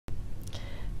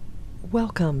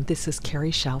Welcome, this is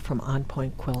Carrie Schell from On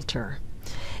Point Quilter.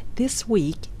 This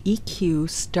week, EQ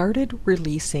started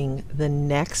releasing the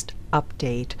next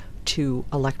update to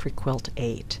Electric Quilt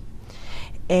 8.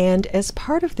 And as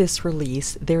part of this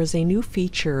release, there's a new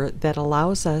feature that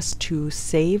allows us to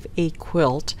save a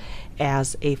quilt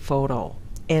as a photo.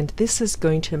 And this is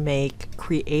going to make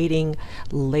creating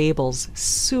labels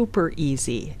super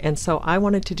easy. And so I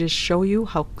wanted to just show you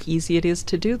how easy it is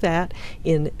to do that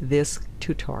in this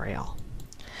tutorial.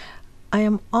 I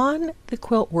am on the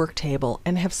quilt work table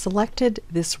and have selected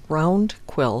this round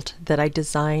quilt that I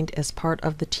designed as part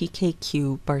of the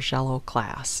TKQ Bargello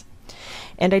class.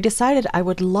 And I decided I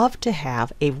would love to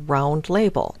have a round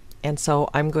label. And so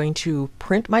I'm going to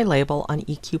print my label on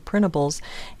EQ printables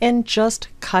and just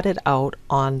cut it out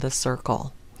on the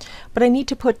circle. But I need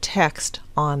to put text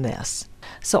on this.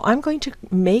 So I'm going to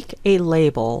make a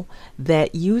label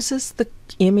that uses the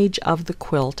image of the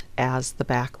quilt as the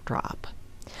backdrop.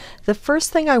 The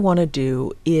first thing I want to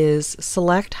do is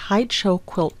select Hide Show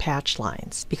Quilt Patch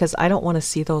Lines because I don't want to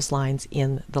see those lines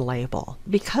in the label.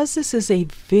 Because this is a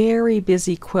very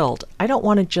busy quilt, I don't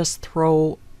want to just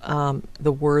throw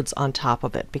the words on top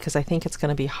of it because I think it's going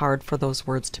to be hard for those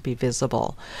words to be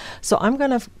visible. So I'm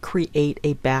going to create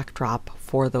a backdrop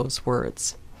for those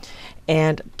words.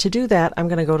 And to do that, I'm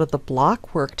going to go to the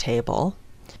block work table.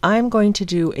 I'm going to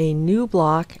do a new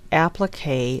block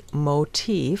applique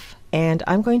motif, and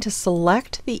I'm going to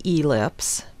select the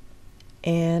ellipse,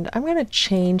 and I'm going to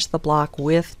change the block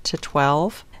width to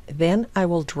 12. Then I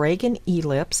will drag an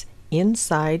ellipse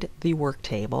inside the work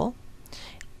table,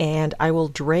 and I will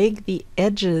drag the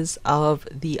edges of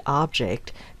the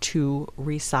object to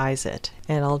resize it.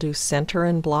 And I'll do center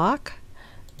and block,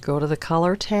 go to the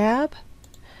color tab,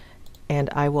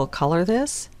 and I will color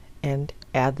this and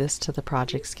add this to the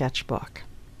project sketchbook.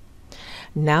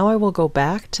 Now I will go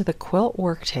back to the quilt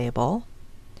work table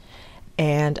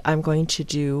and I'm going to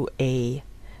do a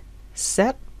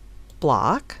set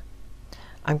block.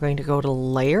 I'm going to go to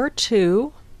layer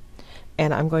 2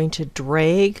 and I'm going to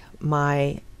drag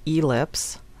my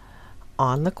ellipse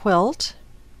on the quilt.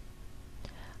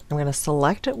 I'm going to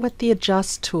select it with the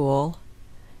adjust tool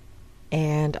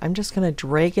and I'm just going to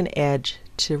drag an edge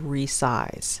to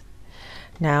resize.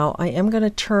 Now I am going to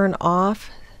turn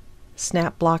off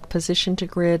snap block position to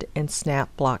grid and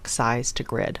snap block size to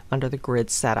grid under the grid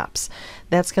setups.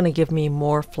 That's going to give me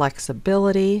more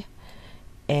flexibility,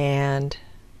 and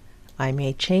I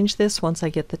may change this once I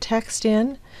get the text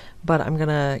in, but I'm going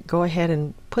to go ahead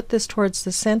and put this towards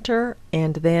the center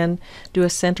and then do a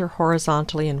center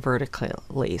horizontally and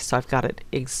vertically. So I've got it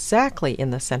exactly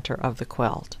in the center of the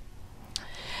quilt.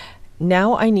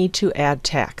 Now I need to add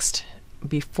text.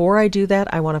 Before I do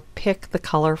that, I want to pick the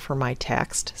color for my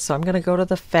text. So I'm going to go to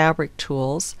the fabric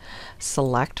tools,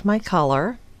 select my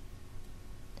color,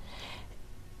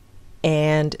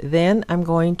 and then I'm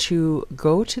going to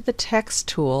go to the text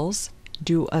tools,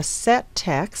 do a set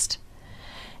text,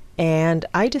 and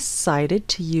I decided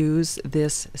to use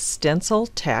this stencil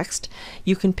text.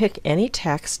 You can pick any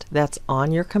text that's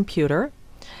on your computer.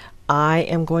 I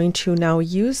am going to now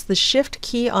use the Shift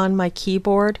key on my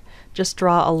keyboard, just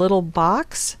draw a little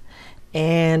box,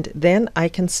 and then I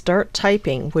can start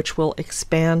typing, which will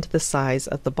expand the size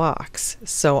of the box.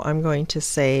 So I'm going to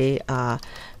say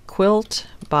quilt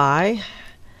by,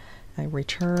 I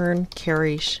return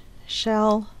Carrie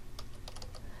Schell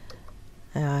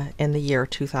in the year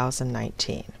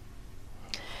 2019.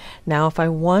 Now if I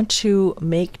want to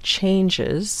make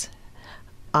changes,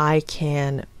 I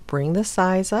can bring the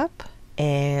size up,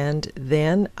 and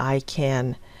then I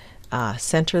can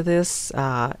center this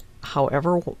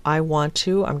however I want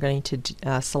to. I'm going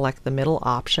to select the middle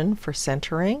option for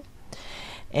centering,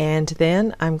 and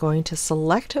then I'm going to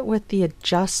select it with the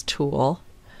adjust tool.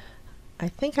 I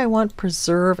think I want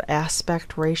preserve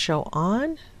aspect ratio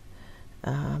on.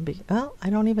 Well, I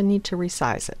don't even need to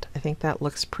resize it. I think that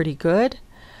looks pretty good.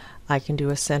 I can do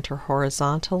a center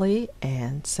horizontally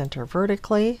and center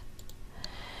vertically,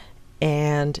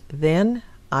 and then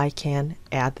I can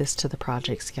add this to the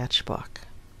project sketchbook.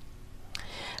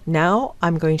 Now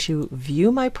I'm going to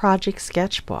view my project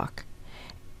sketchbook,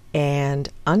 and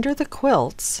under the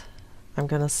quilts I'm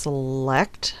going to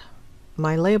select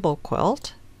my label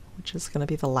quilt, which is going to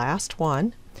be the last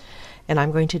one, and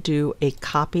I'm going to do a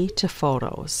copy to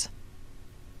photos,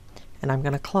 and I'm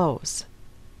going to close.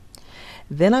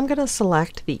 Then I'm going to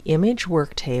select the image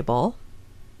work table,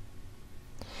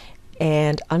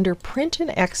 and under print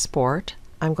and export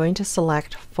I'm going to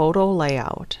select photo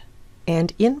layout,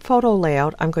 and in photo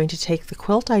layout I'm going to take the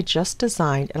quilt I just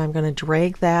designed and I'm going to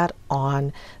drag that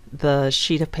on the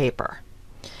sheet of paper.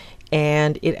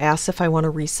 and it asks if I want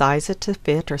to resize it to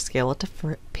fit or scale it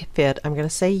to fit. I'm going to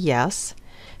say yes.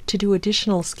 To do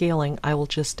additional scaling, I will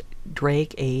just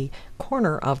drag a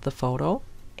corner of the photo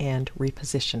and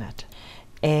reposition it.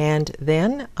 And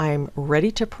then I'm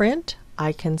ready to print.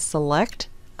 I can select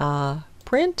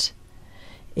print.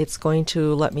 It's going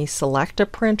to let me select a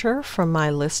printer from my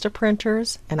list of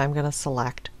printers, and I'm going to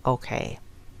select OK.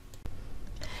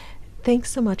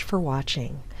 Thanks so much for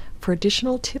watching. For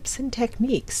additional tips and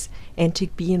techniques, and to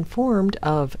be informed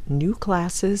of new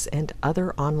classes and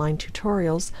other online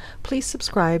tutorials, please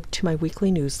subscribe to my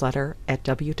weekly newsletter at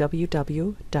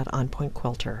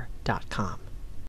www.onpointquilter.com.